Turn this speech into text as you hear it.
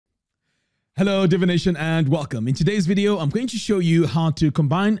Hello Divination and welcome. In today's video, I'm going to show you how to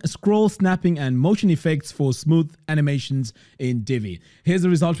combine scroll snapping and motion effects for smooth animations in Divi. Here's the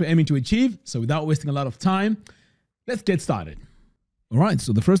result we're aiming to achieve. So without wasting a lot of time, let's get started. All right,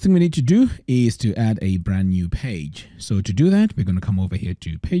 so the first thing we need to do is to add a brand new page. So to do that, we're going to come over here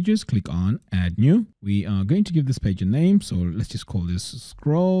to Pages, click on Add New. We are going to give this page a name. So let's just call this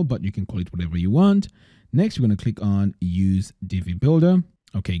Scroll, but you can call it whatever you want. Next, we're going to click on Use Divi Builder.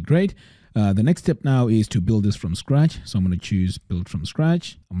 Okay, great. The next step now is to build this from scratch. So I'm going to choose Build from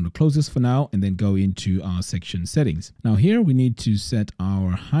Scratch. I'm going to close this for now and then go into our section settings. Now here we need to set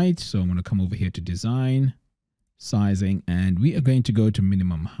our height. So I'm going to come over here to Design, Sizing, and we are going to go to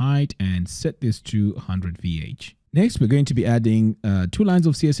Minimum Height and set this to 100 VH. Next, we're going to be adding 2 lines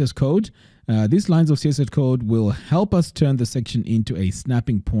of CSS code. These lines of CSS code will help us turn the section into a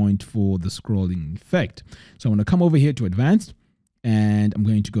snapping point for the scrolling effect. So I'm going to come over here to Advanced. And I'm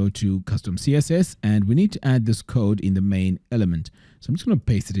going to go to Custom CSS, and we need to add this code in the main element. So I'm just going to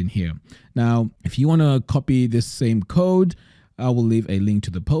paste it in here. Now, if you want to copy this same code, I will leave a link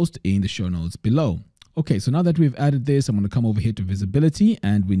to the post in the show notes below. Okay, so now that we've added this, I'm going to come over here to Visibility,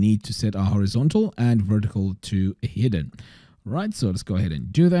 and we need to set our horizontal and vertical to hidden. All right, so let's go ahead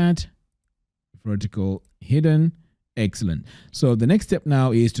and do that. Vertical, hidden, excellent. So the next step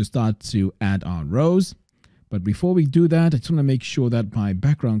now is to start to add our rows. But before we do that, I just want to make sure that my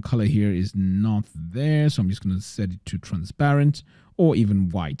background color here is not there. So I'm just going to set it to transparent or even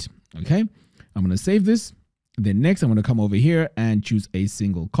white. Okay, I'm going to save this. Then next, I'm going to come over here and choose a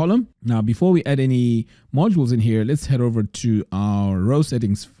single column. Now, before we add any modules in here, let's head over to our row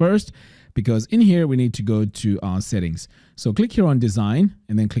settings first, because in here, we need to go to our settings. So click here on Design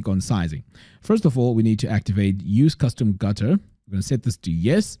and then click on Sizing. First of all, we need to activate Use Custom Gutter. We're going to set this to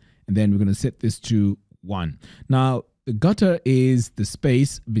Yes, and then we're going to set this to 1. Now, the gutter is the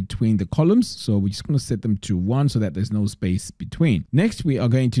space between the columns. So we're just going to set them to 1 so that there's no space between. Next, we are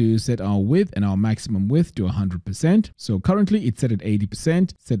going to set our width and our maximum width to 100%. So currently it's set at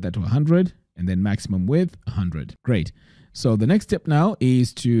 80%, set that to 100, and then maximum width 100. Great. So the next step now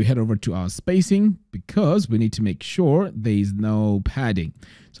is to head over to our spacing, because we need to make sure there is no padding.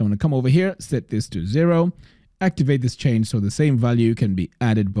 So I'm going to come over here, set this to 0. Activate this change so the same value can be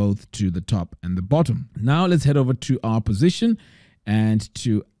added both to the top and the bottom. Now let's head over to our position, and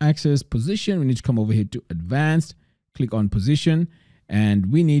to access position, we need to come over here to Advanced, click on Position,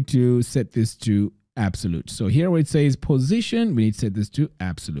 and we need to set this to Absolute. So here where it says Position, we need to set this to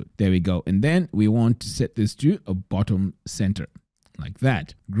Absolute. There we go. And then we want to set this to a bottom center like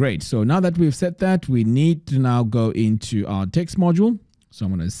that. Great. So now that we've set that, we need to now go into our text module. So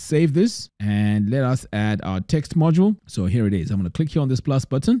I'm going to save this and let us add our text module. So here it is. I'm going to click here on this plus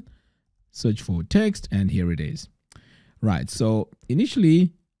button, search for text, and here it is. Right. So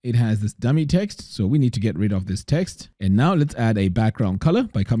initially it has this dummy text. So we need to get rid of this text. And now let's add a background color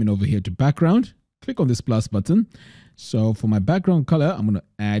by coming over here to background. Click on this plus button. So for my background color, I'm going to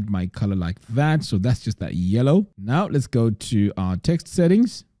add my color like that. So that's just that yellow. Now let's go to our text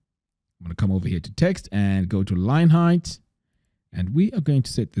settings. I'm going to come over here to text and go to line height. And we are going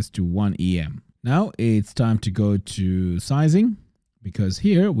to set this to 1 EM. Now it's time to go to sizing, because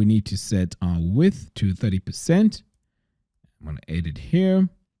here we need to set our width to 30%. I'm going to edit here.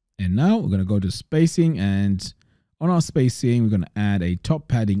 And now we're going to go to spacing, and on our spacing, we're going to add a top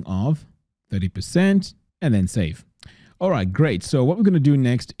padding of 30% and then save. All right, great. So what we're going to do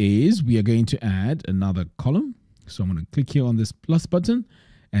next is we are going to add another column. So I'm going to click here on this plus button.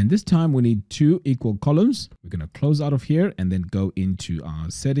 And this time we need 2 equal columns. We're going to close out of here and then go into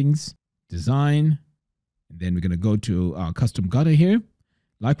our settings, design, and then we're going to go to our custom gutter here.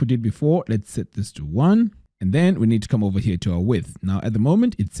 Like we did before, let's set this to 1. And then we need to come over here to our width. Now at the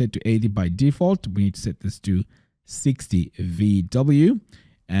moment it's set to 80 by default. We need to set this to 60 VW.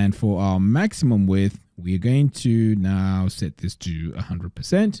 And for our maximum width, we're going to now set this to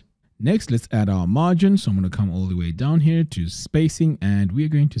 100%. Next, let's add our margin. So I'm going to come all the way down here to spacing, and we're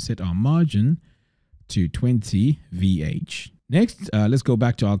going to set our margin to 20 VH. Next, let's go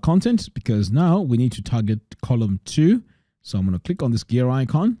back to our content, because now we need to target column 2. So I'm going to click on this gear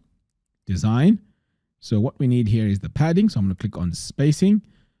icon, design. So what we need here is the padding. So I'm going to click on spacing.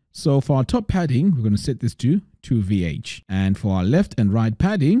 So for our top padding, we're going to set this to 2 VH. And for our left and right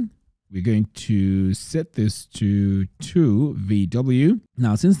padding, we're going to set this to 2 VW.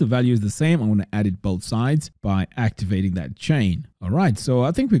 Now, since the value is the same, I'm going to add it both sides by activating that chain. All right, so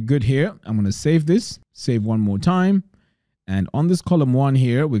I think we're good here. I'm going to save this, save one more time. And on this column 1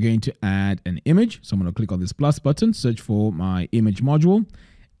 here, we're going to add an image. So I'm going to click on this plus button, search for my image module.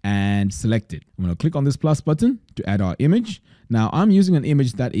 and select it. I'm going to click on this plus button to add our image. Now I'm using an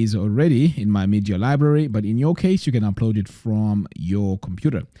image that is already in my media library, but in your case, you can upload it from your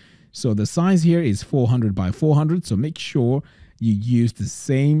computer. So the size here is 400 by 400. So make sure you use the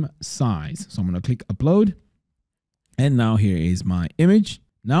same size. So I'm going to click upload. And now here is my image.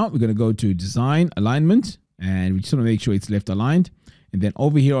 Now we're going to go to design alignment, and we just want to make sure it's left aligned. And then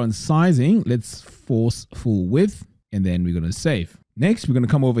over here on sizing, let's force full width, and then we're going to save. Next, we're going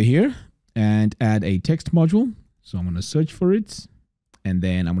to come over here and add a text module. So I'm going to search for it, and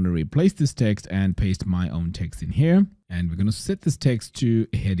then I'm going to replace this text and paste my own text in here. And we're going to set this text to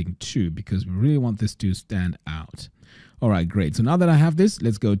heading 2 because we really want this to stand out. All right, great. So now that I have this,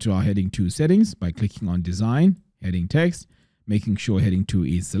 let's go to our heading 2 settings by clicking on design, heading text, making sure heading 2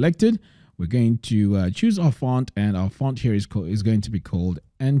 is selected. We're going to choose our font, and our font here is going to be called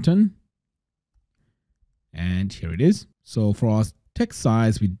Anton. And here it is. So for our text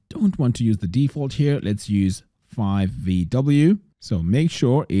size, we don't want to use the default here. Let's use 5VW. So make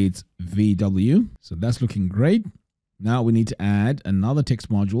sure it's VW. So that's looking great. Now we need to add another text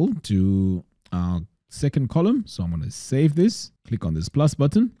module to our second column. So I'm going to save this, click on this plus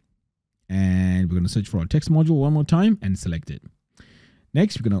button, and we're going to search for our text module one more time and select it.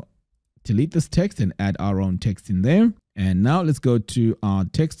 Next, we're going to delete this text and add our own text in there. And now let's go to our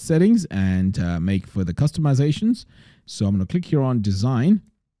text settings and make further customizations. So I'm going to click here on design,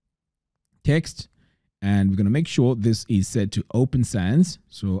 text, and we're going to make sure this is set to Open Sans.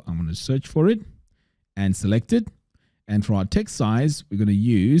 So I'm going to search for it and select it. And for our text size, we're going to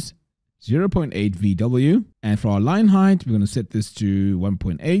use 0.8 VW. And for our line height, we're going to set this to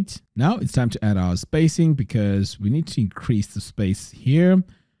 1.8. Now it's time to add our spacing because we need to increase the space here.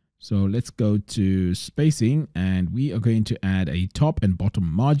 So let's go to spacing, and we are going to add a top and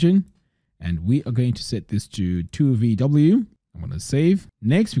bottom margin, and we are going to set this to 2 VW. I'm going to save.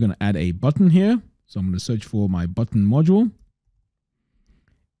 Next, we're going to add a button here. So I'm going to search for my button module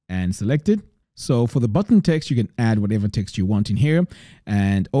and select it. So for the button text, you can add whatever text you want in here.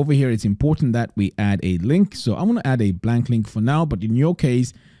 And over here, it's important that we add a link. So I'm going to add a blank link for now, but in your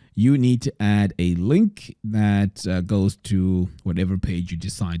case, you need to add a link that goes to whatever page you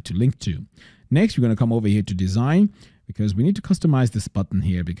decide to link to. Next, we're going to come over here to design because we need to customize this button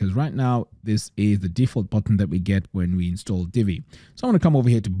here because right now this is the default button that we get when we install Divi. So I'm going to come over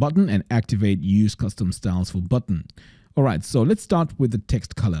here to button and activate use custom styles for button. All right, so let's start with the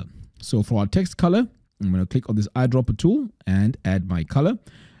text color. So for our text color, I'm going to click on this eyedropper tool and add my color.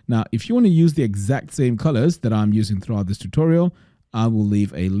 Now, if you want to use the exact same colors that I'm using throughout this tutorial, I will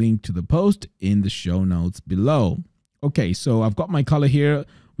leave a link to the post in the show notes below. Okay, so I've got my color here.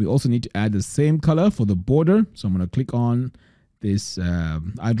 We also need to add the same color for the border. So I'm going to click on this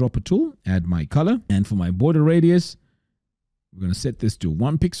eyedropper tool, add my color. And for my border radius, we're going to set this to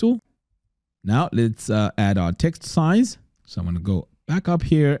 1 pixel. Now let's add our text size. So I'm going to go back up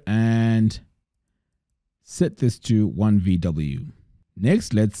here and set this to 1 VW.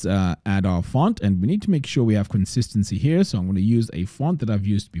 Next, let's add our font, and we need to make sure we have consistency here. So I'm going to use a font that I've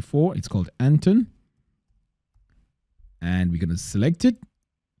used before. It's called Anton. And we're going to select it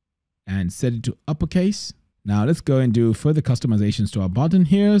and set it to uppercase. Now let's go and do further customizations to our button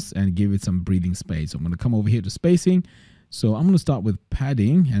here and give it some breathing space. So I'm going to come over here to spacing. So I'm going to start with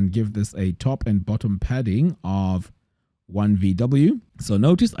padding and give this a top and bottom padding of 1 VW. So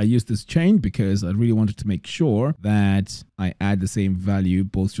notice I used this chain because I really wanted to make sure that I add the same value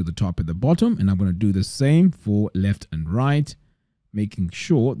both to the top and the bottom. And I'm going to do the same for left and right, making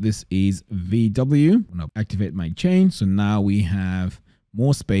sure this is VW. I'm going to activate my chain. So now we have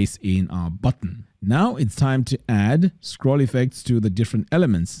more space in our button. Now it's time to add scroll effects to the different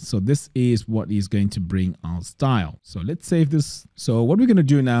elements. So this is what is going to bring our style. So let's save this. So what we're going to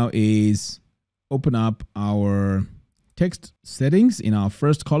do now is open up our text settings in our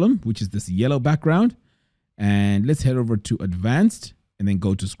first column, which is this yellow background. And let's head over to advanced and then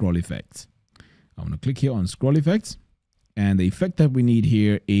go to scroll effects. I'm going to click here on scroll effects. And the effect that we need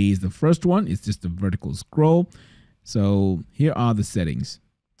here is the first one. It's just a vertical scroll. So here are the settings.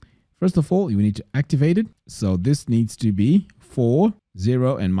 First of all, you need to activate it. So this needs to be 4,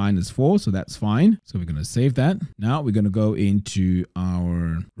 0, and -4. So that's fine. So we're going to save that. Now we're going to go into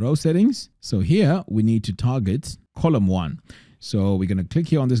our row settings. So here we need to target column 1. So we're going to click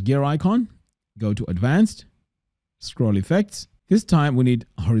here on this gear icon, go to advanced, scroll effects. This time we need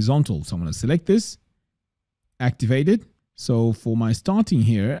horizontal. So I'm going to select this, activate it. So for my starting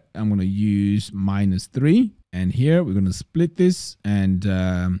here, I'm going to use -3. And here we're going to split this and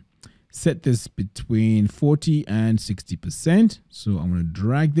set this between 40 and 60%. So I'm going to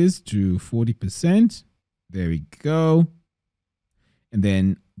drag this to 40%. There we go. And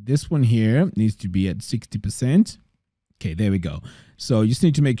then this one here needs to be at 60%. Okay, there we go. So you just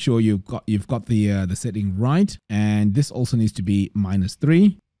need to make sure you've got the setting right, and this also needs to be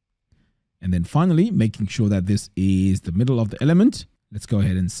 -3. And then finally, making sure that this is the middle of the element. Let's go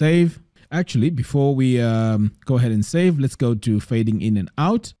ahead and save. Actually, before we go ahead and save, let's go to fading in and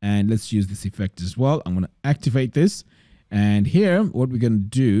out, and let's use this effect as well. I'm going to activate this. And here, what we're going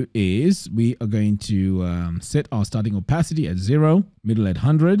to do is we are going to set our starting opacity at 0, middle at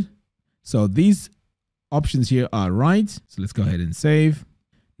 100. So these options here are right. So let's go ahead and save.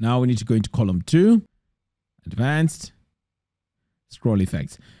 Now we need to go into column 2, advanced, scroll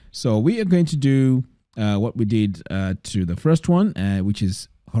effects. So we are going to do what we did to the first one, which is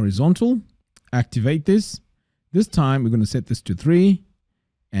horizontal. Activate this. This time we're going to set this to 3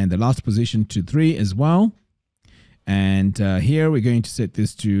 and the last position to 3 as well. And here we're going to set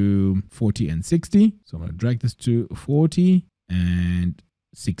this to 40 and 60. So I'm going to drag this to 40 and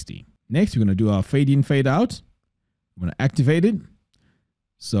 60. Next, we're going to do our fade in, fade out. I'm going to activate it.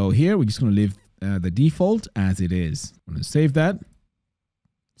 So here we're just going to leave the default as it is. I'm going to save that.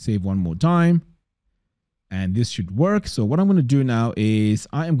 Save one more time. And this should work. So what I'm going to do now is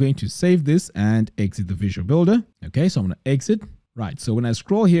I am going to save this and exit the Visual Builder. Okay, so I'm going to exit. Right, so when I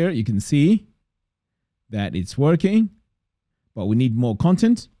scroll here, you can see that it's working, but we need more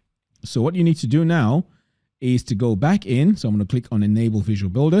content. So what you need to do now is to go back in. So I'm going to click on Enable Visual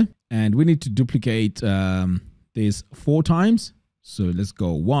Builder, and we need to duplicate this 4 times. So let's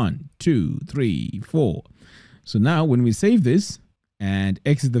go 1, 2, 3, 4. So now when we save this and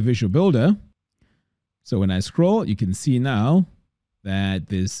exit the Visual Builder, so when I scroll, you can see now that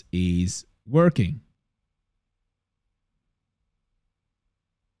this is working.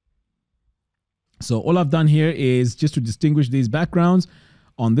 So all I've done here is just to distinguish these backgrounds.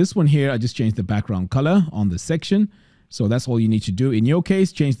 On this one here, I just changed the background color on the section. So that's all you need to do. In your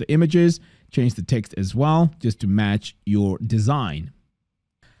case, change the images, change the text as well, just to match your design.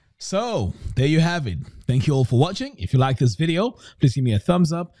 So there you have it. Thank you all for watching. If you like this video, please give me a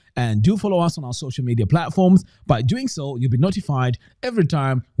thumbs up and do follow us on our social media platforms. By doing so, you'll be notified every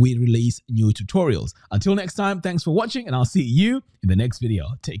time we release new tutorials. Until next time, thanks for watching, and I'll see you in the next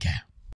video. Take care.